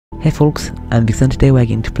Hey folks, I'm Vixen. Today we're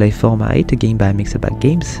going to play Forma.8, a game by Mixerback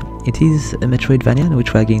Games. It is a Metroidvania in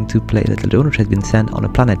which we're going to play a little drone which has been sent on a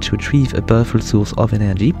planet to retrieve a powerful source of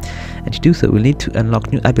energy, and to do so we'll need to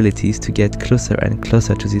unlock new abilities to get closer and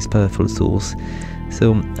closer to this powerful source.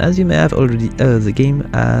 So, as you may have already heard, the game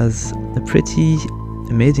has a pretty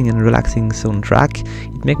amazing and relaxing soundtrack.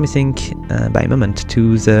 It makes me think by moment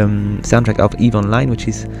to the soundtrack of EVE Online, which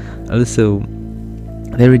is also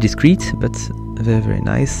very discreet but very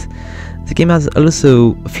nice. The game has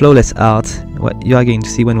also flawless art. What you are going to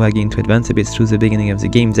see when we are going to advance a bit through the beginning of the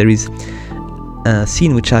game, there is a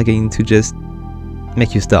scene which are going to just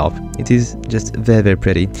make you stop. It is just very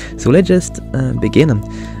pretty. So let's just begin.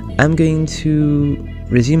 I'm going to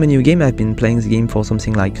resume a new game. I've been playing the game for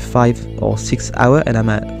something like 5 or 6 hours, and I'm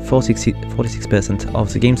at 46%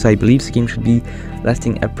 of the game, so I believe the game should be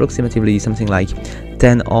lasting approximately something like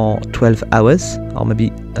 10 or 12 hours, or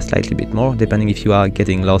maybe a slightly bit more, depending if you are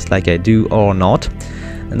getting lost like I do or not.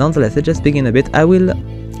 And nonetheless, let's just begin a bit. I will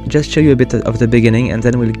just show you a bit of the beginning, and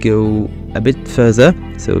then we'll go a bit further,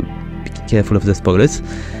 so be careful of the spoilers.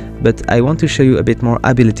 But I want to show you a bit more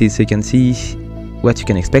abilities so you can see what you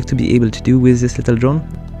can expect to be able to do with this little drone,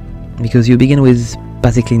 because you begin with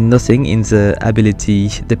basically nothing in the ability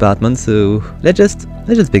department. So let's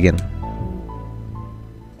just begin.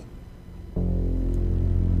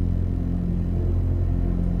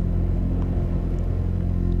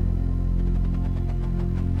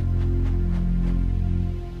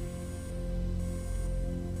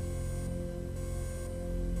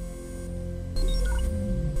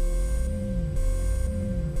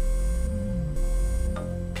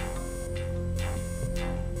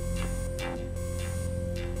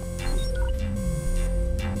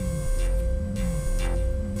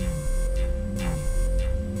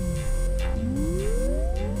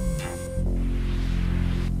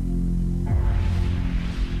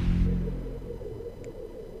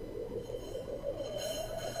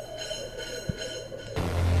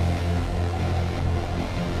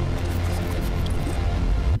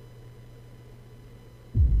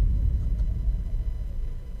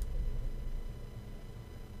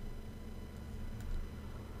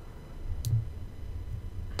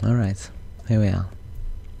 Alright, here we are.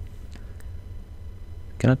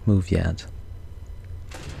 Cannot move yet.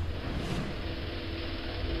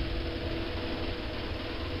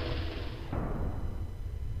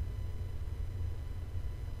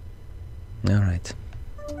 Alright,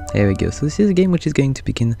 here we go. So this is a game which is going to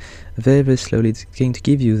begin very slowly. It's going to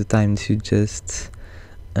give you the time to just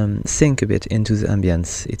sink a bit into the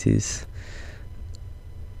ambience. It is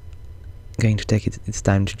going to take its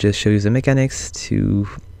time to just show you the mechanics, to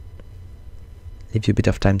give you a bit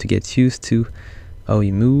of time to get used to how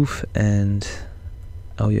you move and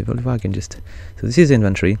how you evolve. I can just... So this is the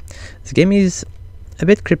inventory. The game is a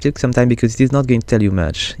bit cryptic sometimes because it is not going to tell you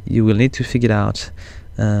much. You will need to figure out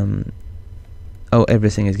how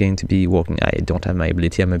everything is going to be working. I don't have my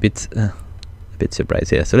ability. I'm a bit surprised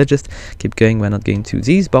here. So let's just keep going. We're not going to...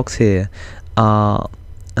 These boxes here are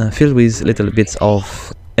filled with little bits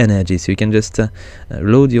of energy, so you can just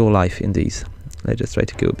load your life in these. Let's just try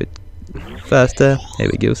to go a bit faster. There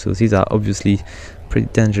we go. So these are obviously pretty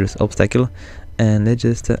dangerous obstacle, and let's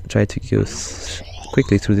just try to go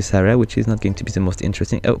quickly through this area, which is not going to be the most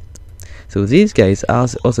interesting. Oh, so these guys are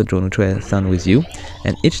the other drone which were sent with you,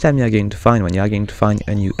 and each time you are going to find one, you are going to find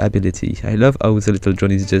a new ability. I love how the little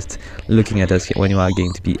drone is just looking at us when you are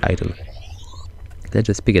going to be idle. Let's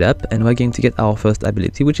just pick it up, and we're going to get our first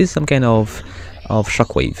ability, which is some kind of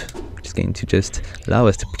shockwave, which is going to just allow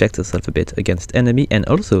us to protect ourselves a bit against enemy, and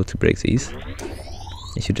also to break these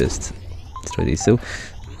if you just destroy these. So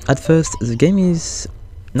at first the game is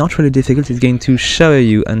not really difficult. It's going to shower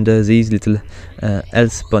you under these little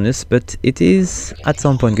health bonus, but it is at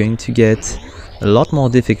some point going to get a lot more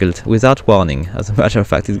difficult without warning. As a matter of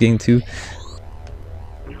fact, it's going to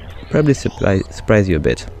probably surprise you a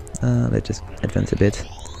bit. Let's just advance a bit.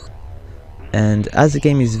 And as the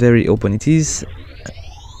game is very open, it is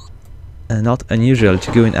not unusual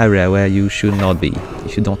to go in area where you should not be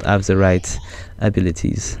if you don't have the right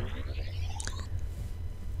abilities.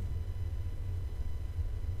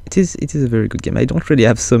 It is a very good game. I don't really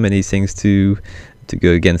have so many things to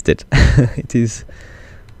go against it. It is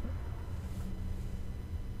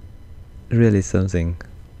really something.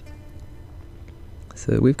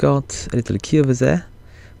 So we've got a little key over there,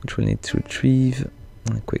 which we'll need to retrieve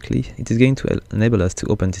quickly. It is going to enable us to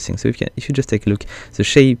open this thing. So if you just take a look, the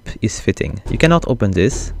shape is fitting. You cannot open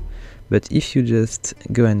this, but if you just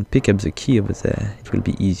go and pick up the key over there, it will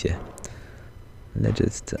be easier. Let's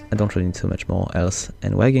just... I don't really need so much more else.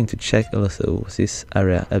 And we're going to check also this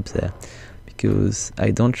area up there, because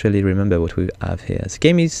I don't really remember what we have here. This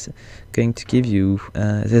game is going to give you...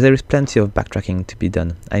 there is plenty of backtracking to be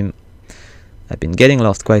done. I've been getting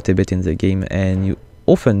lost quite a bit in the game, and you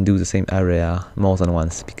often do the same area more than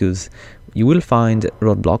once, because you will find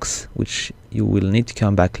roadblocks which you will need to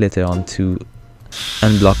come back later on to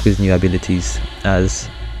unblock with new abilities, as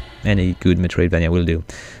any good Metroidvania will do.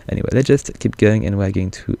 Anyway, let's just keep going, and we're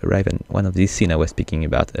going to arrive at one of these scenes I was speaking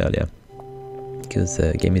about earlier, because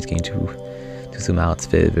the game is going to zoom out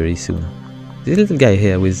very, very soon. This little guy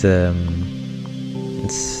here with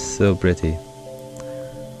it's so pretty.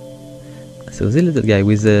 So the little guy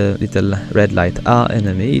with the little red light, our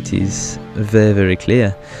enemy. It is very, very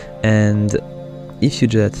clear, and if you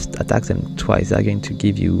just attack them twice, they're going to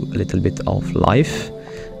give you a little bit of life.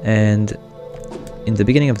 And in the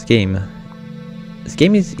beginning of the game, this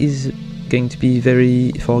game is going to be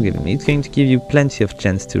very forgiving. It's going to give you plenty of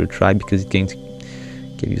chance to retry, because it's going to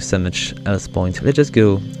give you so much health point. Let's just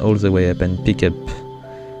go all the way up and pick up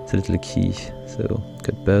the little key. So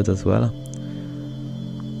got birds as well.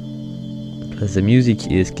 Plus the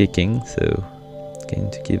music is kicking, so it's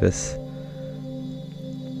going to give us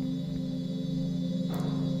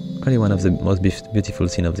probably one of the most beautiful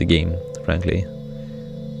scenes of the game, frankly.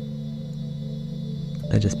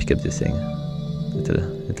 Let's just pick up this thing.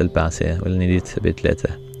 Little pass here, we'll need it a bit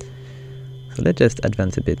later. So let's just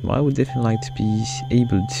advance a bit more. I would definitely like to be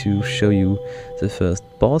able to show you the first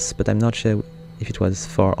boss, but I'm not sure if it was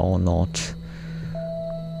far or not.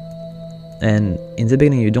 And in the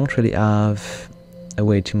beginning you don't really have a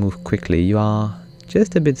way to move quickly. You are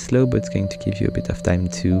just a bit slow, but it's going to give you a bit of time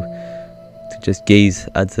to just gaze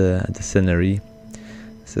at the scenery.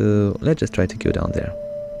 So let's just try to go down there.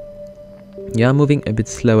 You are moving a bit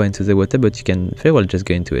slower into the water, but you can very well just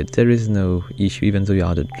go into it. There is no issue. Even though you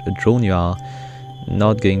are a drone, you are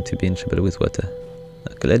not going to be in trouble with water.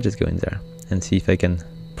 Okay, let's just go in there and see if I can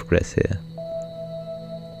progress here.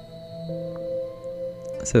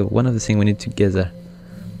 So one of the things we need to gather.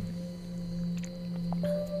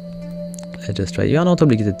 Let's just try. You are not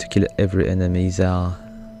obligated to kill every enemy. They are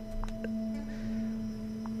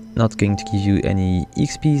not going to give you any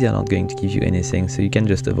XP, they are not going to give you anything, so you can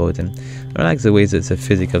just avoid them. I like the way that the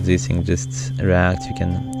physics of this thing just react. You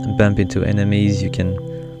can bump into enemies, you can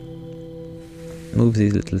move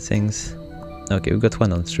these little things. Okay, we got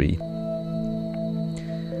 1 on 3.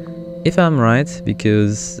 If I'm right,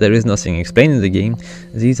 because there is nothing explained in the game,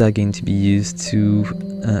 these are going to be used to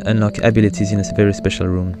unlock abilities in a very special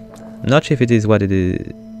room. I'm not sure if it is what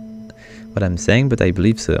I'm saying, but I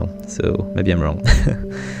believe so. So maybe I'm wrong.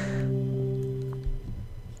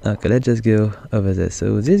 Okay, let's just go over there.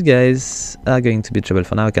 So these guys are going to be trouble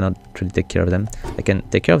for now. I cannot really take care of them. I can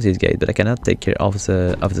take care of these guys, but I cannot take care of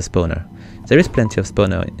the spawner. There is plenty of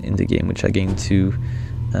spawner in the game, which are going to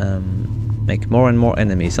make more and more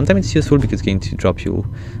enemies. Sometimes it's useful because it's going to drop you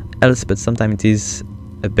health, but sometimes it is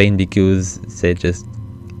a pain because they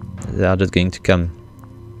are just going to come.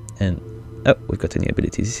 And oh, we've got a new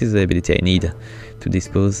ability. This is the ability I need to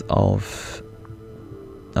dispose of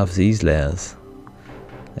these layers.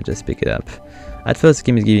 I just pick it up. At first, the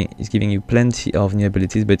game is giving you plenty of new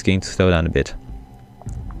abilities, but it's going to slow down a bit.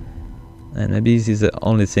 And maybe this is the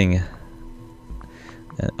only thing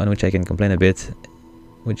on which I can complain a bit,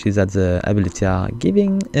 which is that the abilities are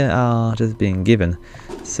just being given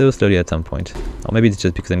so slowly at some point. Or maybe it's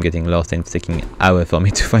just because I'm getting lost and it's taking an hour for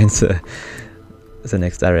me to find the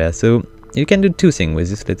next area. So you can do 2 things with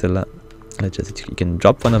this little. You can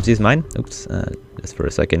drop one of these mine. Oops, just for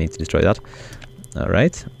a second, I need to destroy that.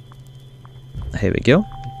 Alright, here we go.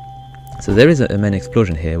 So there is a main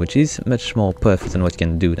explosion here, which is much more powerful than what you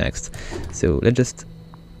can do next. So let's just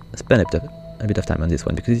spend a bit of time on this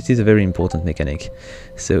one, because it is a very important mechanic.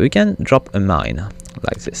 So we can drop a mine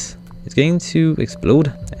like this. It's going to explode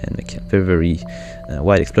and make a very, very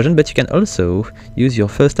wide explosion, but you can also use your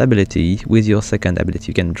first ability with your second ability.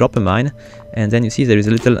 You can drop a mine, and then you see there is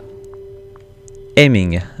a little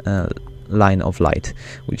aiming line of light,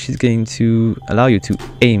 which is going to allow you to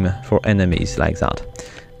aim for enemies like that.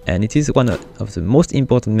 And it is one of the most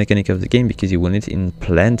important mechanics of the game, because you will need it in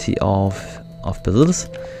plenty of puzzles,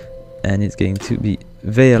 and it's going to be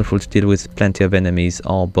very helpful to deal with plenty of enemies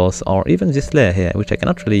or boss, or even this layer here, which I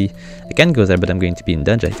can go there, but I'm going to be in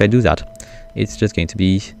danger. If I do that, it's just going to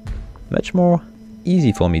be much more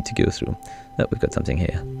easy for me to go through. Oh, we've got something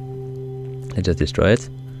here. Let's just destroy it.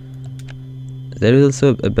 There is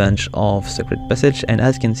also a bunch of secret passage, and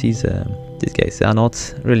as you can see, these guys are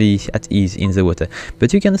not really at ease in the water,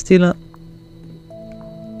 but you can still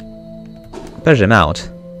push them out.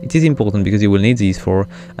 It is important because you will need these for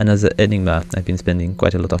another enigma. I've been spending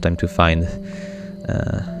quite a lot of time to find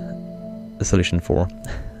a solution for.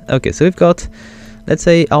 Okay, so we've got, let's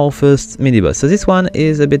say, our first mini boss. So this one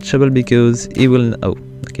is a bit trouble because he will, oh,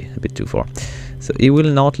 okay, a bit too far. So he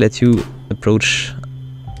will not let you approach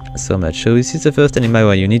so much. So this is the first enemy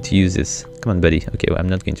where you need to use this. Come on, buddy. Okay, well, I'm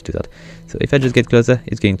not going to do that. So if I just get closer,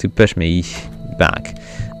 it's going to push me back.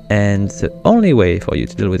 And the only way for you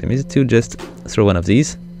to deal with him is to just throw one of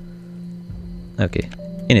these. Okay,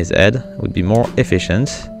 in his head would be more efficient.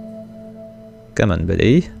 Come on,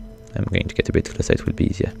 buddy. I'm going to get a bit closer, it will be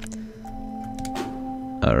easier.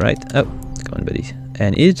 Alright, oh, come on, buddy.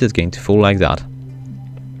 And he's just going to fall like that.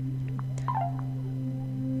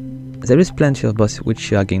 There is plenty of bosses which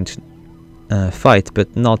you are going to fight,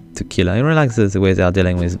 but not to kill. I really like the way they are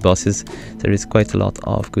dealing with bosses. There is quite a lot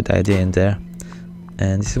of good idea in there.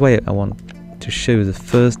 And this is why I want to show you the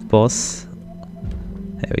first boss.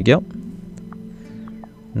 There we go.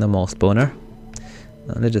 No more spawner.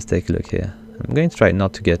 Now let's just take a look here. I'm going to try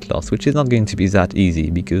not to get lost, which is not going to be that easy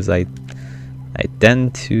because I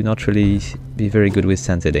tend to not really be very good with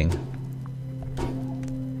sense heading.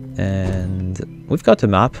 And we've got a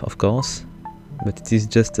map, of course, but it is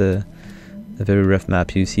just a very rough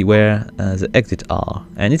map. You see where the exits are,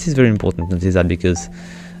 and it is very important to notice that because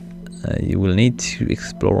you will need to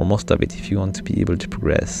explore most of it if you want to be able to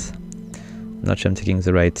progress. I'm not sure I'm taking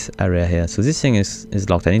the right area here. So this thing is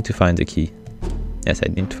locked. I need to find the key. Yes, I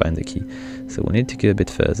need to find the key. So we need to go a bit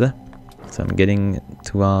further. So I'm getting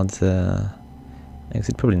towards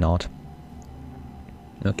exit, probably not.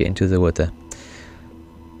 Okay, into the water.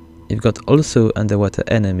 You've got also underwater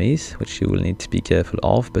enemies, which you will need to be careful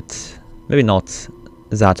of, but maybe not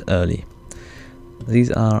that early.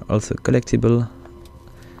 These are also collectible.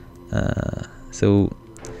 So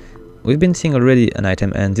we've been seeing already an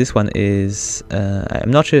item, and this one is,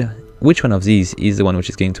 I'm not sure which one of these is the one which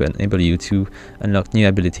is going to enable you to unlock new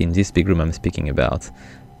ability in this big room I'm speaking about,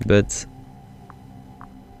 but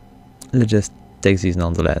let's just take these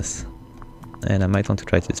nonetheless. And I might want to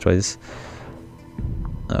try to destroy this.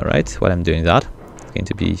 Alright, while I'm doing that, it's going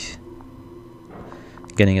to be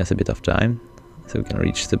getting us a bit of time, so we can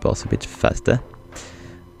reach the boss a bit faster.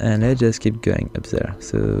 And let's just keep going up there.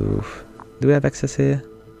 So, do we have access here?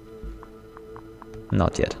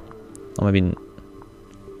 Not yet. Or maybe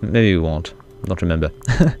we won't. Don't remember.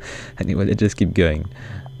 Anyway, let's just keep going.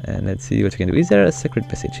 And let's see what we can do. Is there a secret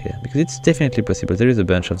passage here? Because it's definitely possible. There is a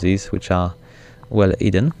bunch of these which are well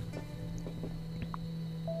hidden.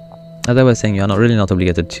 As I was saying, you are not really not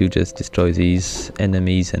obligated to just destroy these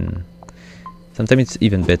enemies, and sometimes it's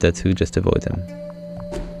even better to just avoid them.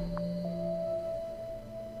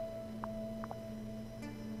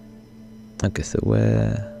 Okay, so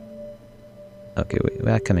where... Okay, we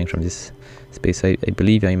are coming from this space. I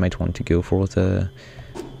believe I might want to go for the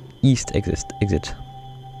east exit.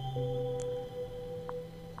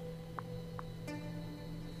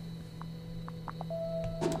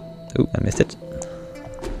 Oh, I missed it.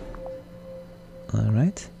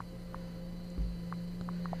 Alright.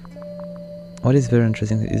 What is very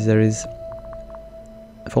interesting is there is...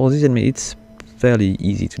 For these enemies, it's fairly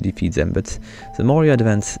easy to defeat them, but the more you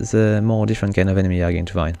advance, the more different kind of enemy you are going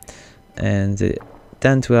to find. And they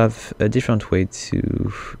tend to have a different way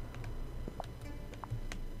to...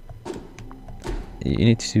 You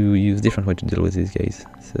need to use different way to deal with these guys.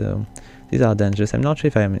 So, these are dangerous. I'm not sure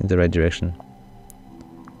if I am in the right direction.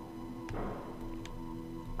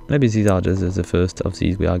 Maybe these are just the first of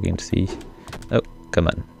these we are going to see. Oh, come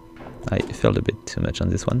on. I failed a bit too much on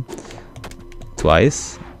this one.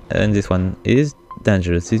 Twice. And this one is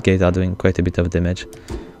dangerous. These guys are doing quite a bit of damage.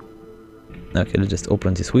 Okay, let's just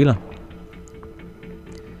open this wheel.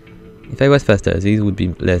 If I was faster, these would be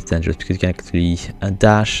less dangerous because you can actually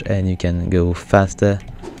dash and you can go faster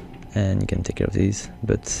and you can take care of these.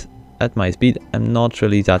 But at my speed, I'm not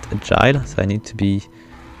really that agile, so I need to be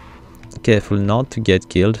careful not to get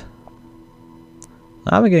killed.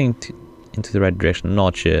 Are we going into the right direction? I'm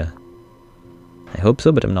not sure. I hope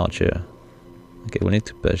so, but I'm not sure. Okay, we'll need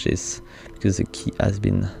to push this because the key has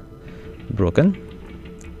been broken.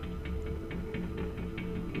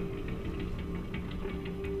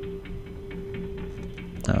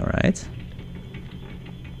 Alright.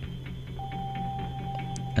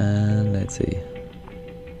 And let's see.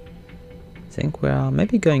 I think we are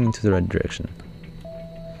maybe going into the right direction.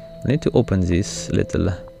 I need to open this little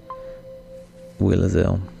wheel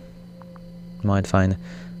there. Might find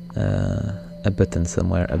a button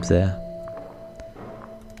somewhere up there.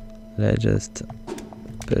 Let's just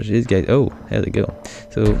push this guy. Oh, here we go.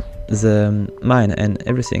 So the mine and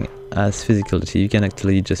everything has physicality. You can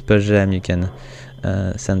actually just push them. You can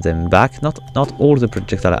send them back. Not all the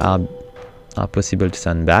projectiles are possible to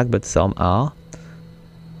send back, but some are.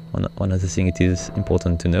 one other thing it is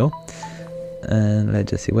important to know. And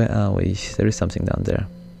let's just see, where are we? There is something down there.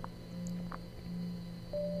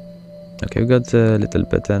 Okay, we got a little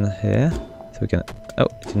button here, so we can... Oh,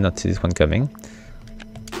 I did not see this one coming.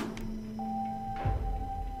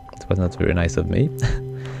 It was not very nice of me.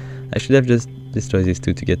 I should have just destroyed these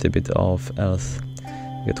two to get a bit of health.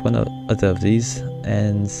 Got one other of these,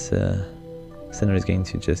 and scenery is going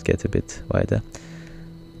to just get a bit wider.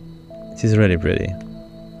 It is really pretty.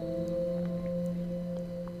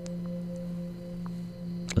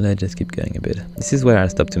 Let's just keep going a bit. This is where I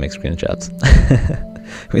stop to make screenshots.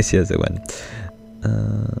 With the other one.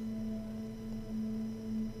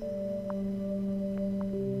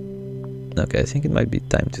 Okay, I think it might be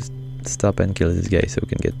time to stop and kill this guy so we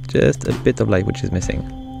can get just a bit of life which is missing.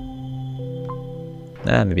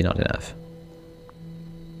 Maybe not enough.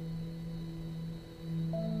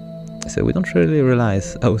 So we don't really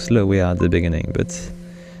realize how slow we are at the beginning, but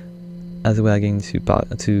as we are going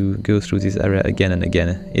to go through this area again and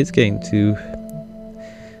again, it's going to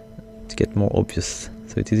get more obvious.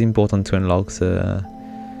 So it is important to unlock the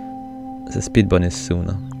speed bonus soon.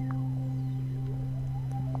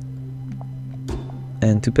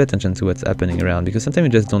 And to pay attention to what's happening around, because sometimes you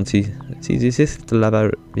just don't see this is the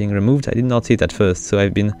lava being removed. I did not see it at first, so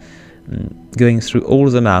I've been going through all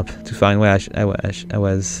the map to find where I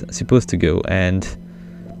was supposed to go, and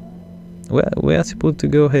we're supposed to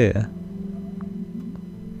go here.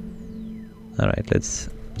 Alright, let's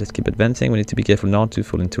just keep advancing. We need to be careful not to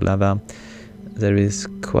fall into lava. There is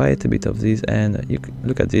quite a bit of these, and you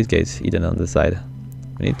look at these gates hidden on the side.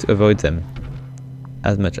 We need to avoid them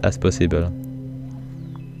as much as possible.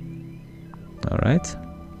 Alright,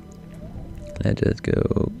 let's just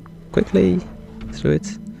go quickly through it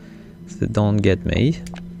so they don't get me.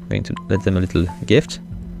 I'm going to let them a little gift.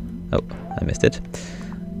 Oh, I missed it.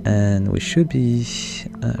 And we should be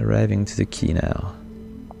arriving to the key now.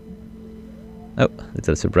 Oh,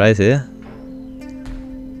 little surprise here.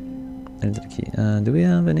 Little key. Do we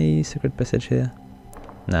have any secret passage here?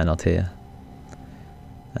 Nah, not here.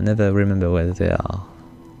 I never remember where they are.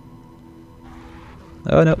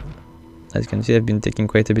 Oh no! As you can see, I've been taking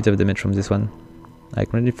quite a bit of damage from this one. I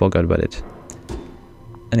completely forgot about it.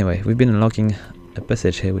 Anyway, we've been unlocking a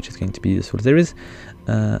passage here which is going to be useful. There is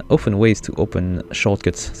often ways to open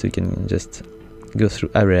shortcuts so you can just go through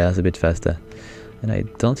areas a bit faster. And I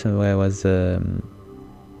don't know where was the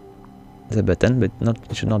button, but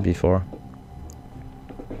it should not be 4.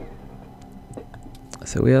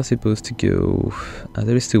 So we are supposed to go...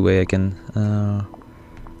 there is 2 ways I can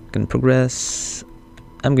progress.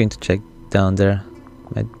 I'm going to check down there.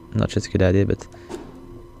 Not just a good idea, but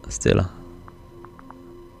still.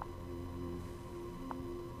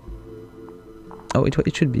 Oh,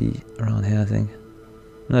 it should be around here, I think.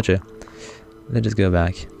 Not sure. Let's just go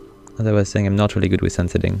back. As I was saying, I'm not really good with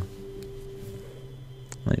sun-setting.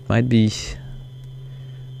 It might be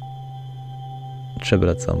trouble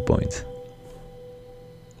at some point.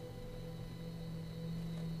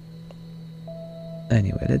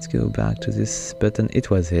 Anyway, let's go back to this button. It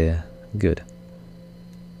was here. Good.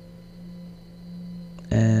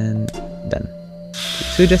 And done.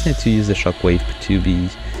 So we just need to use the shockwave to be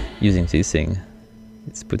using this thing.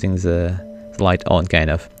 It's putting the light on, kind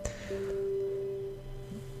of.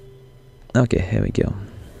 Okay, here we go.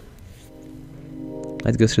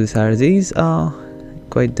 Let's go through this area. These are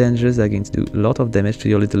quite dangerous. They're going to do a lot of damage to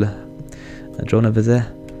your little drone over there.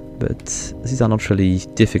 But these are not really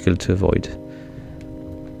difficult to avoid.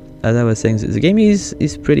 As I was saying, the game is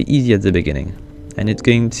pretty easy at the beginning. And it's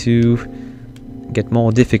going to get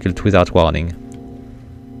more difficult without warning.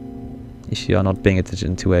 If you are not paying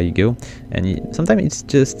attention to where you go. And sometimes it's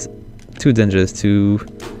just too dangerous to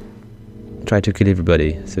try to kill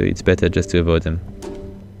everybody, so it's better just to avoid them.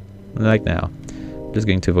 Like now. I'm just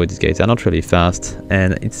going to avoid these gates. They're not really fast,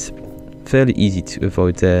 and it's fairly easy to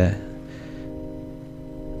avoid their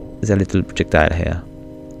little projectile here.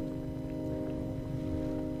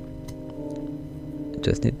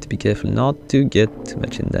 Just need to be careful not to get too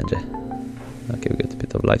much in danger. Okay, we got a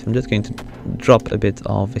bit of life. I'm just going to drop a bit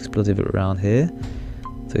of explosive around here,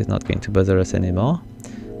 so it's not going to bother us anymore.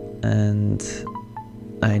 And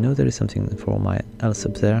I know there is something for my else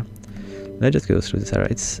up there. Let's just go through this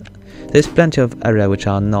area. There's plenty of area which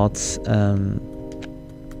are not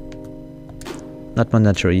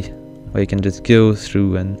mandatory, where you can just go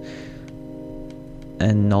through and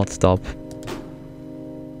not stop.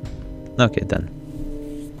 Okay, done.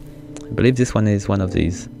 I believe this one is one of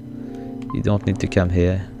these. You don't need to come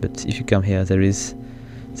here, but if you come here, there is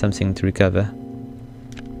something to recover.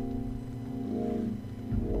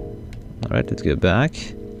 Alright, let's go back.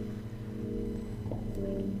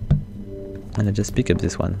 And I just pick up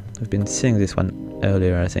this one. We've been seeing this one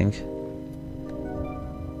earlier, I think.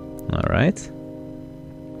 Alright.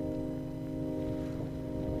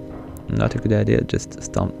 Not a good idea, just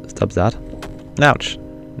stop that. Ouch!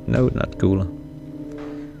 No, not cool.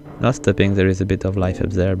 Not stopping, there is a bit of life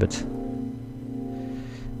up there, but... So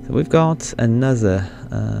we've got another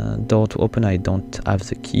door to open. I don't have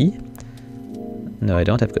the key. No, I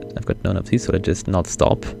don't. I've got none of these, so let's just not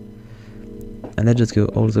stop. And let's just go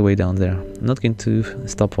all the way down there. I'm not going to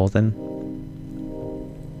stop for them.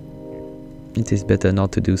 It is better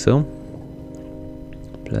not to do so.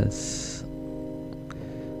 Plus,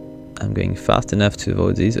 I'm going fast enough to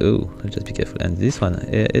avoid these. Oh, let's just be careful. And this one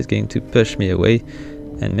is going to push me away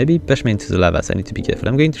and maybe push me into the lava, so I need to be careful.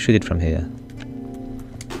 I'm going to shoot it from here.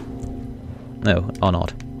 No, or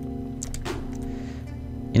not.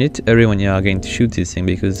 You need to hurry when you are going to shoot this thing,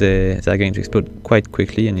 because they are going to explode quite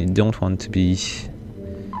quickly and you don't want to be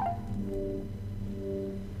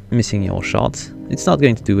missing your shot. It's not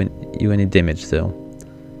going to do you any damage though.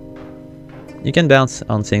 You can bounce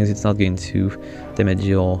on things, it's not going to damage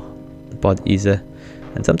your pod either.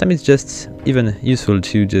 And sometimes it's just even useful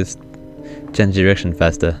to just change direction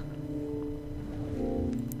faster.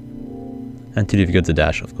 Until you've got the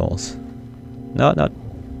dash, of course. No, not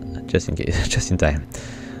just in case, just in time.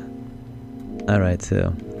 Alright,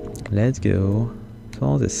 so let's go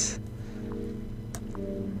for this.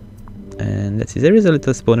 And let's see, there is a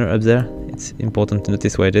little spawner up there. It's important to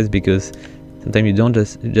notice where it is, because sometimes you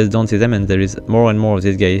just don't see them, and there is more and more of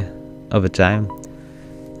this guy over time.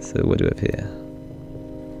 So what do we have here?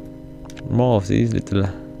 More of these little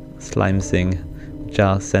slime thing, which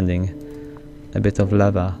are sending a bit of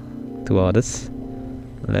lava toward us.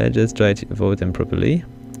 Let's just try to avoid them properly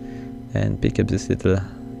and pick up this little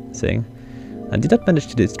thing. I did not manage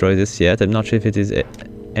to destroy this yet. I'm not sure if it is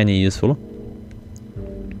any useful,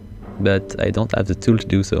 but I don't have the tool to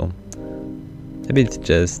do so. Maybe it's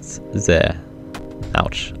just there.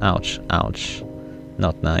 Ouch, ouch, ouch.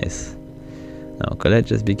 Not nice. Okay, let's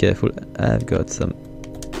just be careful. I've got some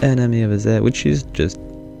enemy over there, which is just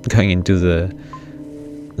going into the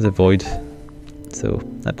void. So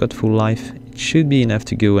I've got full life. It should be enough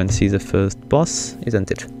to go and see the first boss, isn't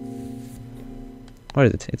it? Where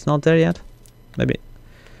is it? It's not there yet? Maybe.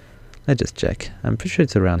 Let's just check. I'm pretty sure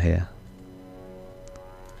it's around here.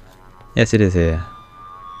 Yes, it is here.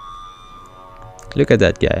 Look at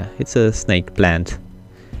that guy. It's a snake plant.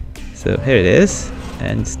 So here it is.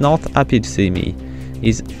 And it's not happy to see me.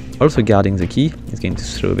 He's also guarding the key. He's going to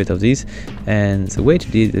throw a bit of these. And the way to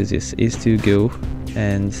do this is to go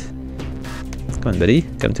and... Come on, buddy.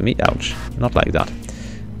 Come to me. Ouch. Not like that.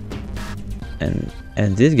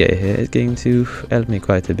 And this guy here is going to help me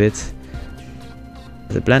quite a bit.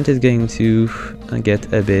 The plant is going to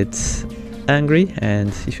get a bit angry, and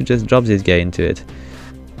if you just drop this guy into it,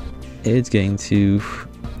 it's going to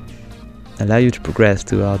allow you to progress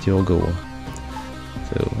toward your goal.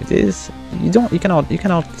 So it is, you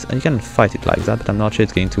can fight it like that, but I'm not sure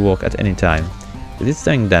it's going to work at any time. It is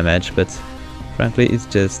doing damage, but frankly it's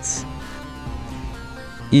just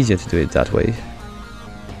easier to do it that way.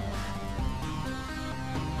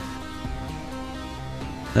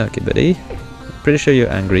 Okay, buddy. Pretty sure you're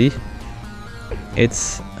angry.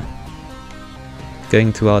 It's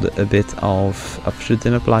going toward a bit of shoot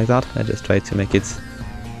them up like that. I just try to make it.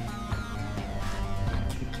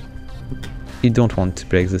 You don't want to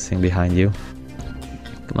break this thing behind you.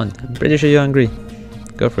 Come on, I'm pretty sure you're angry.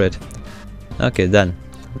 Go for it. Okay, done.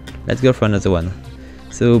 Let's go for another one.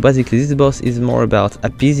 So basically this boss is more about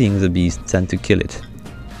appeasing the beast than to kill it,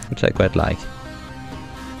 which I quite like.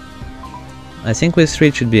 I think with 3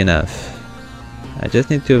 it should be enough. I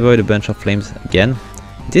just need to avoid a bunch of flames again.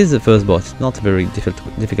 It is the first boss, it's not a very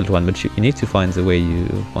difficult one, but you need to find the way you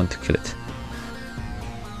want to kill it.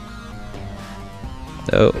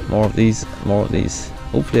 So, more of these, more of these.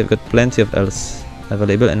 Hopefully I've got plenty of health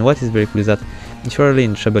available, and what is very cool is that if you're really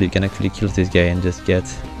in trouble you can actually kill this guy and just get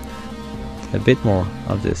a bit more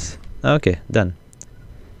of this. Okay, done.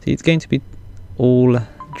 See, it's going to be all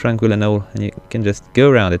tranquil and all, and you can just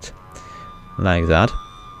go around it like that.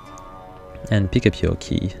 And pick up your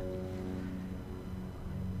key.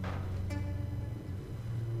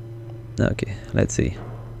 Okay, let's see.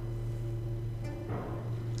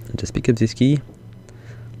 Just pick up this key.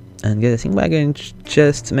 And I think we're going to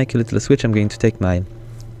just make a little switch. I'm going to take my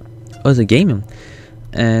other game.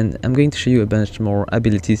 And I'm going to show you a bunch more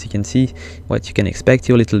abilities. You can see what you can expect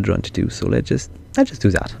your little drone to do. So let's just do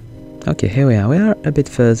that. Okay, here we are. We are a bit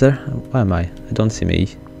further. Where am I? I don't see me.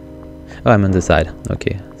 Oh, I'm on the side.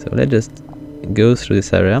 Okay, so let's just go through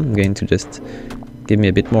this area. I'm going to just give me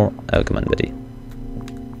a bit more. Oh, come on, buddy.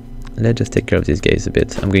 let's just take care of these guys a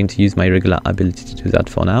bit. I'm going to use my regular ability to do that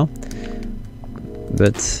for now,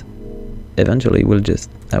 but eventually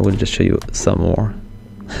I will just show you some more.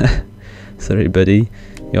 Sorry buddy,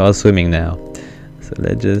 you are swimming now. So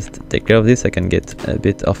let's just take care of this. I can get a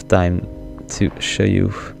bit of time to show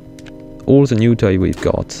you all the new toy we've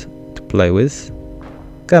got to play with.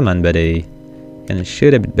 Come on buddy, you can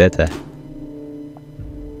shoot a bit better.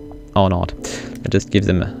 Or not. I just give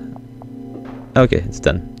them okay, it's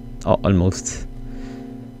done. Oh, almost.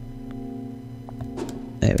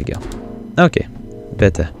 There we go. Okay,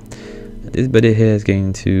 better. This buddy here is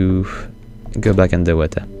going to go back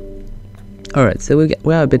underwater. Alright, so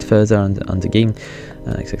we are a bit further on the game,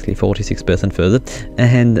 exactly 46% further,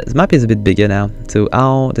 and the map is a bit bigger now. So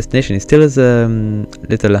our destination is still as a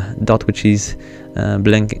little dot which is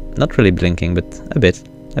blinking, not really blinking, but a bit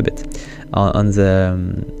on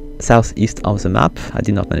the southeast of the map. I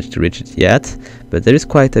did not manage to reach it yet, but there is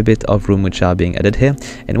quite a bit of room which are being added here.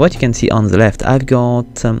 And what you can see on the left, I've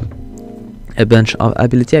got a bunch of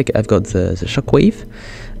ability. I've got the shockwave,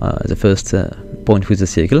 the first point with the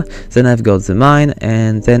circle, then I've got the mine,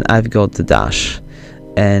 and then I've got the dash.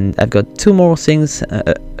 And I've got two more things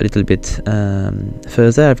a little bit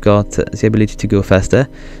further. I've got the ability to go faster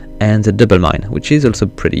and the double mine, which is also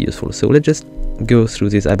pretty useful. So let's just go through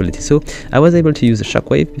this ability. So I was able to use the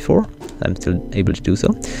shockwave before, I'm still able to do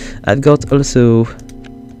so. I've got also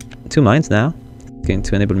two mines now, it's going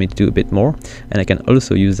to enable me to do a bit more, and I can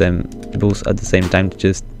also use them both at the same time to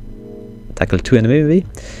just tackle two enemies maybe.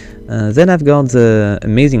 Then I've got the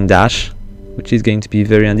amazing dash, which is going to be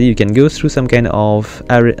very handy. You can go through some kind of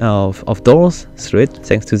area of doors through it,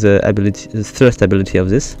 thanks to the ability, the thrust ability of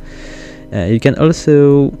this. You can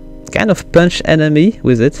also kind of punch enemy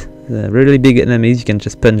with it. Really big enemies, you can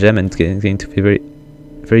just punch them, and it's going to be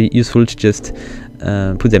very useful to just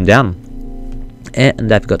put them down. And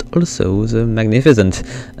I've got also the magnificent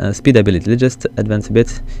speed ability. Let's just advance a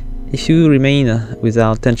bit. If you remain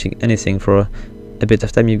without touching anything for a bit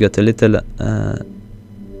of time, you've got a little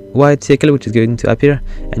white circle which is going to appear,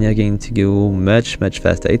 and you're going to go much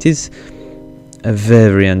faster. It is a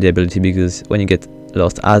very handy ability, because when you get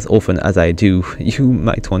lost as often as I do, you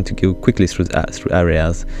might want to go quickly through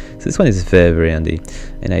areas. So this one is very handy,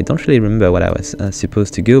 and I don't really remember what I was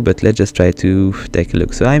supposed to go, but let's just try to take a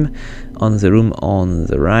look. So I'm on the room on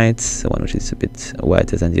the right, the one which is a bit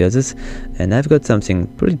whiter than the others, and I've got something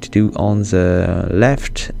pretty to do on the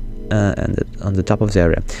left and on the top of the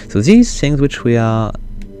area. So these things which we are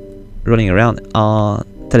running around are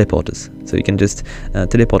teleporters, so you can just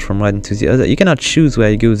teleport from one to the other. You cannot choose where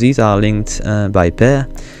you go. These are linked by pair,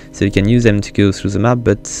 so you can use them to go through the map,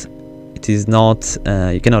 but it is not,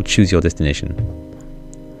 you cannot choose your destination.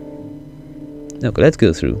 Okay, let's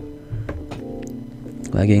go through.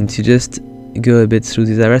 We're going to just go a bit through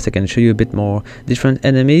these areas. I can show you a bit more different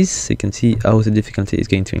enemies, so you can see how the difficulty is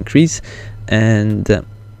going to increase, and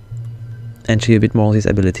show you a bit more of these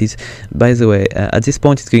abilities. By the way, at this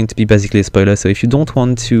point it's going to be basically a spoiler, so if you don't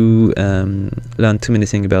want to learn too many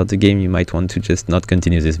things about the game, you might want to just not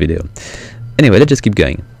continue this video. Anyway, let's just keep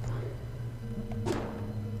going.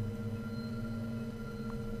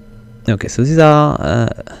 Okay, so these are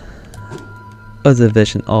other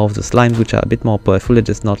version of the slimes which are a bit more powerful. Let's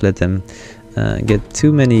just not let them get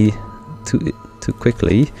too many too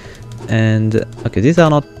quickly. And okay, these are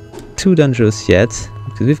not too dangerous yet,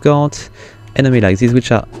 because we've got enemy like these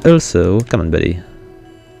which are also, come on buddy,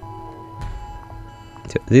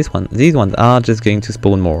 so these ones are just going to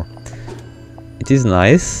spawn more. It is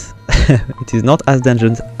nice. It is not as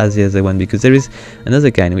dangerous as the other one, because there is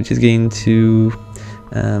another kind which is going to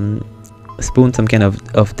spawn some kind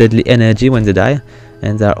of deadly energy when they die,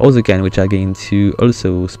 and there are other kind which are going to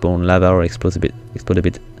also spawn lava or explode a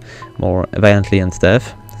bit more violently and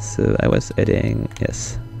stuff. So I was heading,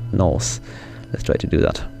 yes, north. Let's try to do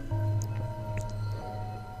that.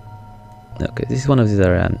 Okay, this is one of these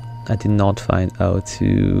areas I did not find how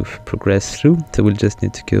to progress through, so we'll just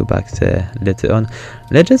need to go back there later on.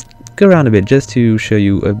 Let's just go around a bit just to show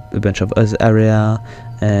you a bunch of other area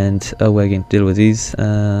and how we're going to deal with these.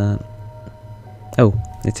 Oh,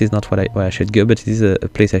 it is not where I should go, but it is a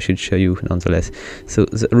place I should show you nonetheless. So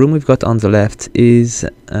the room we've got on the left is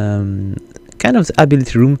kind of the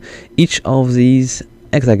ability room. Each of these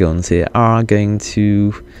hexagons here are going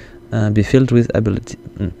to be filled with ability,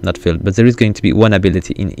 not filled, but there is going to be one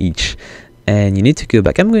ability in each, and you need to go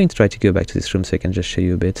back. I'm going to try to go back to this room so I can just show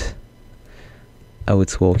you a bit how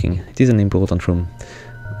it's working. It is an important room.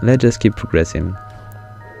 Let's just keep progressing.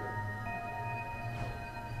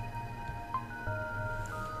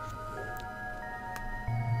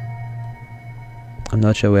 I'm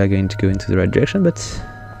not sure we are going to go into the right direction, but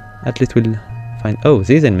At least we'll find... Oh,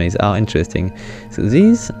 these enemies are interesting. So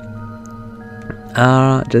these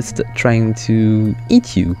are just trying to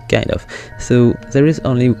eat you, kind of. So there is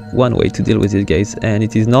only one way to deal with these guys, and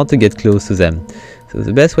it is not to get close to them. So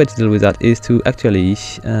the best way to deal with that is to actually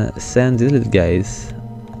send these little guys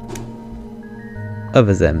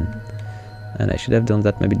over them. And I should have done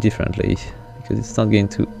that maybe differently, because it's not going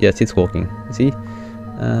to... Yes, it's working. See?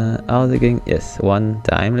 Are they going... Yes, one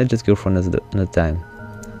time. Let's just go for another time.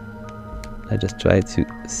 I just try to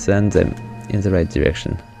send them in the right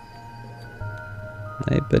direction.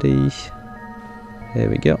 Hey buddy. There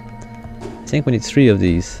we go. I think we need 3 of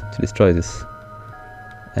these to destroy this.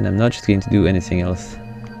 And I'm not just going to do anything else.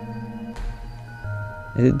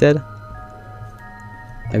 Is it dead?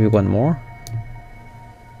 Maybe one more?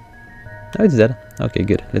 No, it's dead. Okay,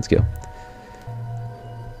 good. Let's go.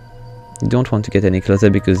 You don't want to get any closer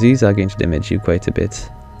because these are going to damage you quite a bit.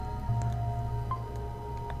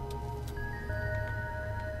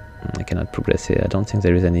 I cannot progress here. I don't think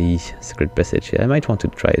there is any secret passage here. I might want to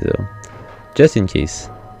try though, just in case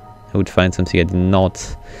I would find something I did not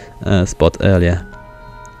spot earlier,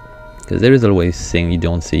 because there is always things you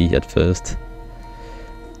don't see at first.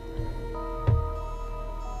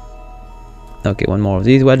 Okay, one more of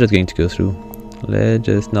these. We're just going to go through. Let's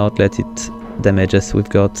just not let it damage us. We've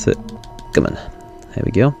got... come on. There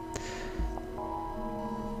we go.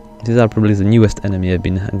 These are probably the newest enemy I've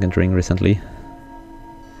been encountering recently.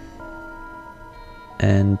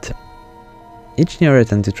 And each new area I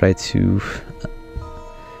tend to try to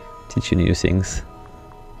teach you new things.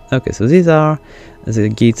 Okay, so these are the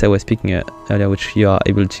gates I was speaking earlier, which you are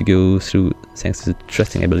able to go through thanks to the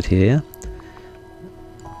trusting ability here.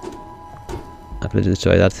 Okay, let's just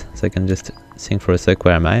try that, so I can just think for a sec,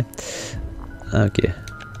 where am I? Okay.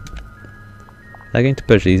 I'm going to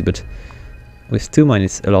purge these, but with 2 mine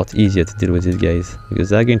it's a lot easier to deal with these guys, because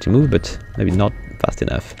they're going to move, but maybe not fast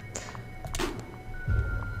enough.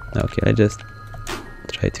 Okay, let's just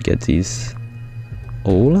try to get these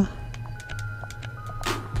all.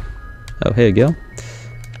 Oh, here you go.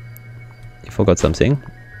 You forgot something.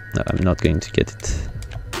 No, I'm not going to get it.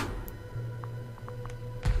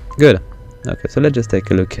 Good. Okay, so let's just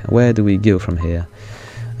take a look. Where do we go from here?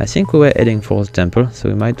 I think we were heading for the temple, so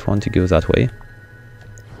we might want to go that way,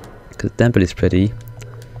 because the temple is pretty.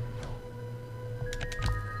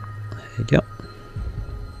 There you go.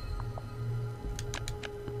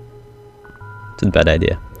 It's a bad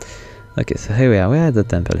idea. Okay, so here we are. Where is the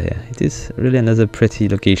temple here? It is really another pretty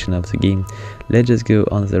location of the game. Let's just go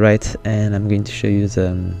on the right, and I'm going to show you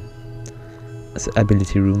the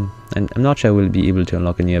ability room. And I'm not sure I will be able to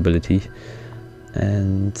unlock a new ability.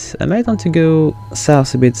 And I might want to go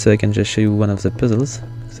south a bit so I can just show you one of the puzzles,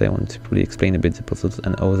 because I want to probably explain a bit the puzzles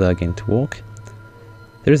and how they are going to work.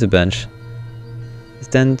 There is a bunch.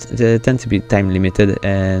 They tend to be time limited,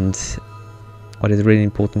 and what is really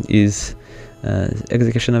important is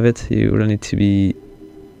execution of it. You really need to be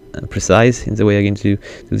precise in the way you're going to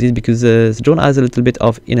do this, because the drone has a little bit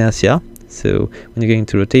of inertia. So when you're going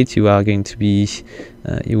to rotate, you are going to be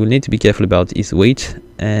you will need to be careful about its weight,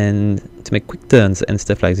 and to make quick turns and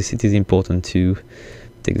stuff like this, it is important to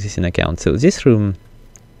take this in account. So this room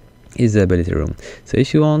is the ability room. So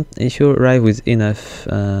if you arrive with enough,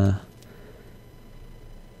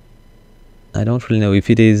 I don't really know if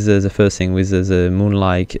it is the first thing with the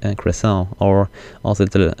moon-like crescent or also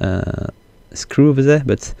the little screw over there,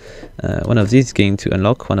 but one of these is going to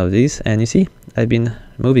unlock one of these. And you see, I've been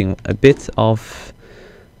moving a bit of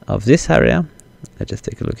this area. Let's just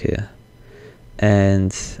take a look here,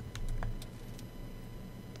 and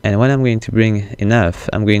when I'm going to bring enough,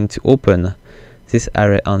 I'm going to open this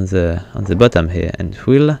area on the bottom here, and it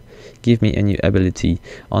will give me a new ability.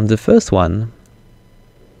 On the first one,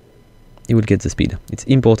 you will get the speed. It's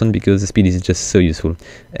important because the speed is just so useful.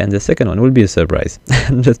 And the second one will be a surprise.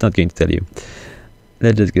 I'm just not going to tell you.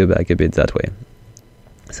 Let's just go back a bit that way.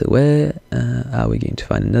 So where are we going to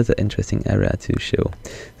find another interesting area to show?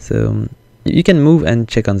 So you can move and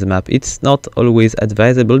check on the map. It's not always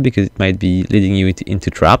advisable because it might be leading you into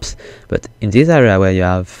traps, but in this area where you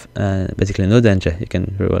have basically no danger, you can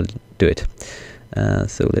very well do it.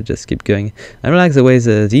 So let's just keep going. I really like the way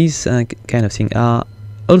these kind of things are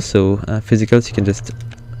also physical, so you can just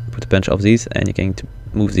put a bunch of these and you're going to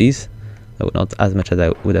move these. Oh, not as much as I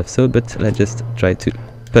would have thought, but let's just try to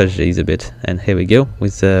purge these a bit. And here we go.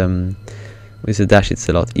 With the dash it's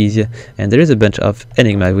a lot easier, and there is a bunch of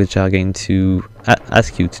enigmas which are going to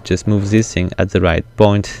ask you to just move this thing at the right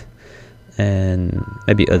point, and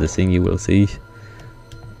maybe other thing you will see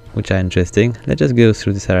which are interesting. Let's just go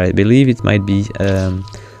through this area. I believe it might be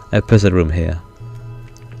a puzzle room here.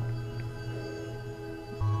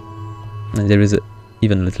 And there is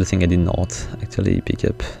even a little thing I did not actually pick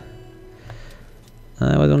up.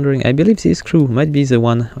 I was wondering, I believe this screw might be the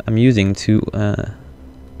one I'm using to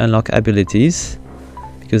unlock abilities,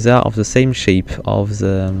 because they are of the same shape of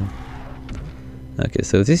the... Okay,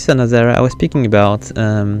 so this is another area I was speaking about,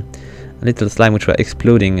 a little slime which were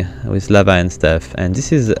exploding with lava and stuff, and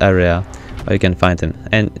this is the area where you can find them.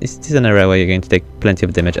 And this is an area where you're going to take plenty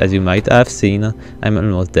of damage, as you might have seen. I'm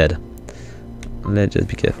almost dead. Let's just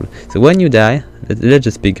be careful. So when you die, let's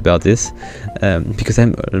just speak about this, because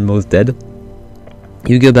I'm almost dead.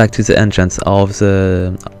 You go back to the entrance of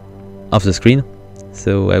the screen.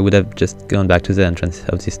 So I would have just gone back to the entrance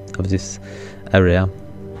of this area.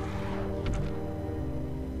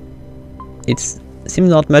 It seems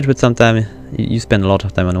not much, but sometimes you spend a lot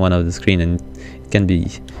of time on one of the screen and it can be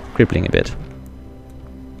crippling a bit.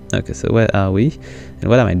 Okay, so where are we? And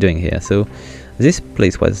what am I doing here? So this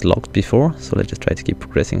place was locked before, so let's just try to keep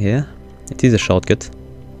progressing here. It is a shortcut.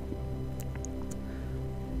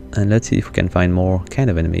 And let's see if we can find more kind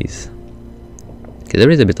of enemies. Okay, there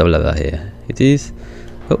is a bit of lava here. It is...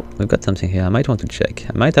 Oh, we've got something here. I might want to check.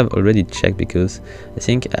 I might have already checked because I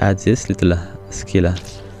think I had this little skill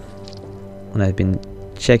when I've been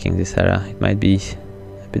checking this area. It might be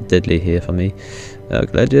a bit deadly here for me.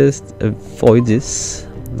 Okay, let's just avoid this.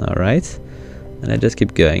 Alright. And let's just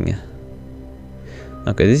keep going.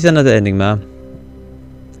 Okay, this is another enigma.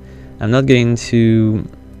 I'm not going to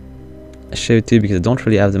show it to you because I don't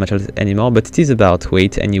really have the materials anymore, but it is about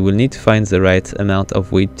weight, and you will need to find the right amount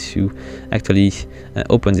of weight to actually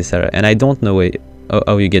open this area. And I don't know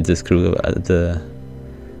how you get the screw at the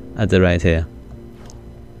right here.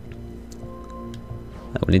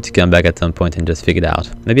 I will need to come back at some point and just figure it out.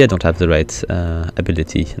 Maybe I don't have the right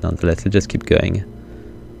ability. Nonetheless, let's just keep going.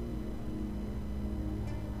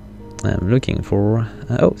 I'm looking for...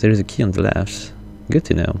 oh, there is a key on the left. Good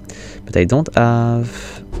to know. But I don't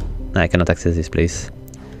have... I cannot access this place.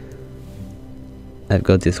 I've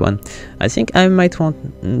got this one. I think I might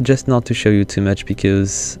want just not to show you too much,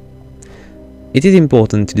 because it is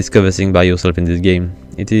important to discover things by yourself in this game.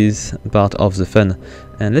 It is part of the fun.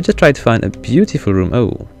 And let's just try to find a beautiful room.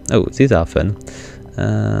 Oh, these are fun.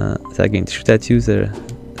 They're going to shoot at you.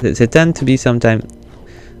 They tend to be sometime...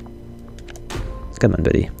 Come on,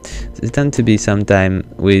 buddy. They tend to be sometime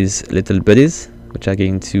with little buddies, which are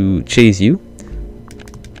going to chase you.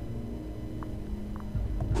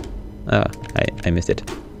 Ah, I missed it.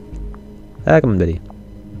 Ah, come on, buddy.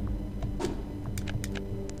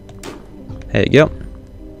 There you go.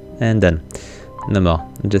 And then, no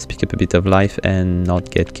more. Just pick up a bit of life and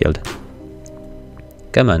not get killed.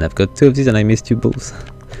 Come on, I've got 2 of these and I missed you both.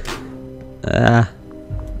 Ah,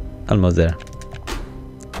 almost there.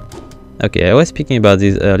 Okay, I was speaking about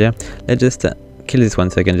these earlier. Let's just kill this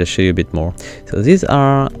one so I can just show you a bit more. So these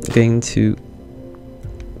are going to...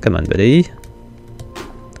 Come on, buddy.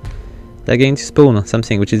 They're going to spawn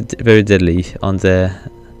something which is very deadly on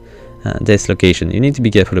this location. You need to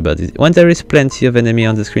be careful about this. When there is plenty of enemy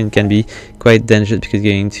on the screen, it can be quite dangerous because it's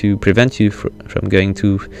going to prevent you from going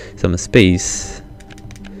to some space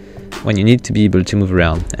when you need to be able to move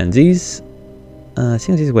around. And these, I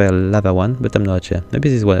think these were lava one, but I'm not sure. Maybe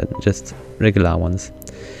these were just regular ones.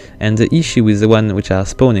 And the issue with the one which are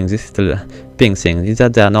spawning this little pink thing is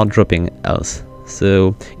that they are not dropping else,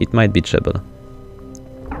 so it might be trouble.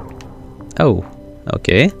 Oh,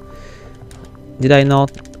 okay. Did I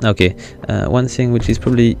not? Okay. One thing which is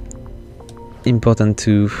probably important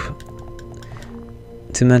to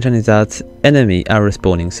mention is that enemy are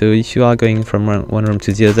respawning. So if you are going from one room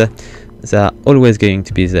to the other, they are always going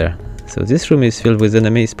to be there. So this room is filled with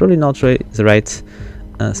enemies. It's probably not the right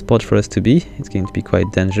spot for us to be. It's going to be quite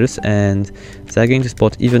dangerous, and they are going to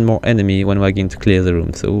spot even more enemy when we're going to clear the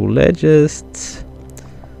room. So let's just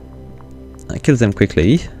kill them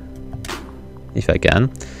quickly, if I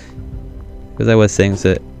can, because I was saying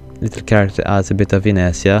the little character has a bit of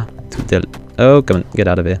inertia to tell. Oh, come on, get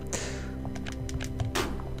out of here.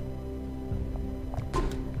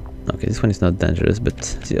 Okay, this one is not dangerous, but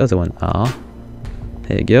the other one are.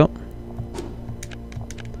 There you go.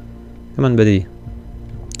 Come on, buddy.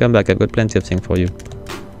 Come back, I've got plenty of things for you.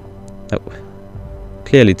 Oh,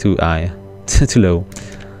 clearly too high, too low.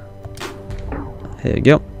 There you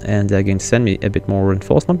go. And they're going to send me a bit more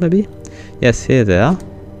reinforcement, maybe? Yes, here they are.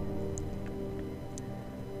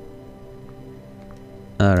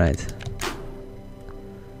 Alright.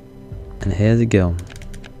 And here they go.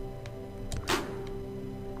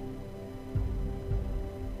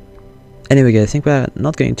 Anyway guys, I think we're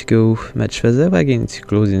not going to go much further. We're going to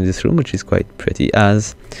close in this room, which is quite pretty,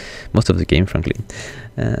 as most of the game, frankly.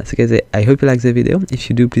 So guys, I hope you liked the video. If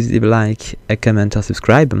you do, please leave a like, a comment or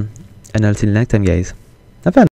subscribe. and I'll see you next time, guys. Have fun!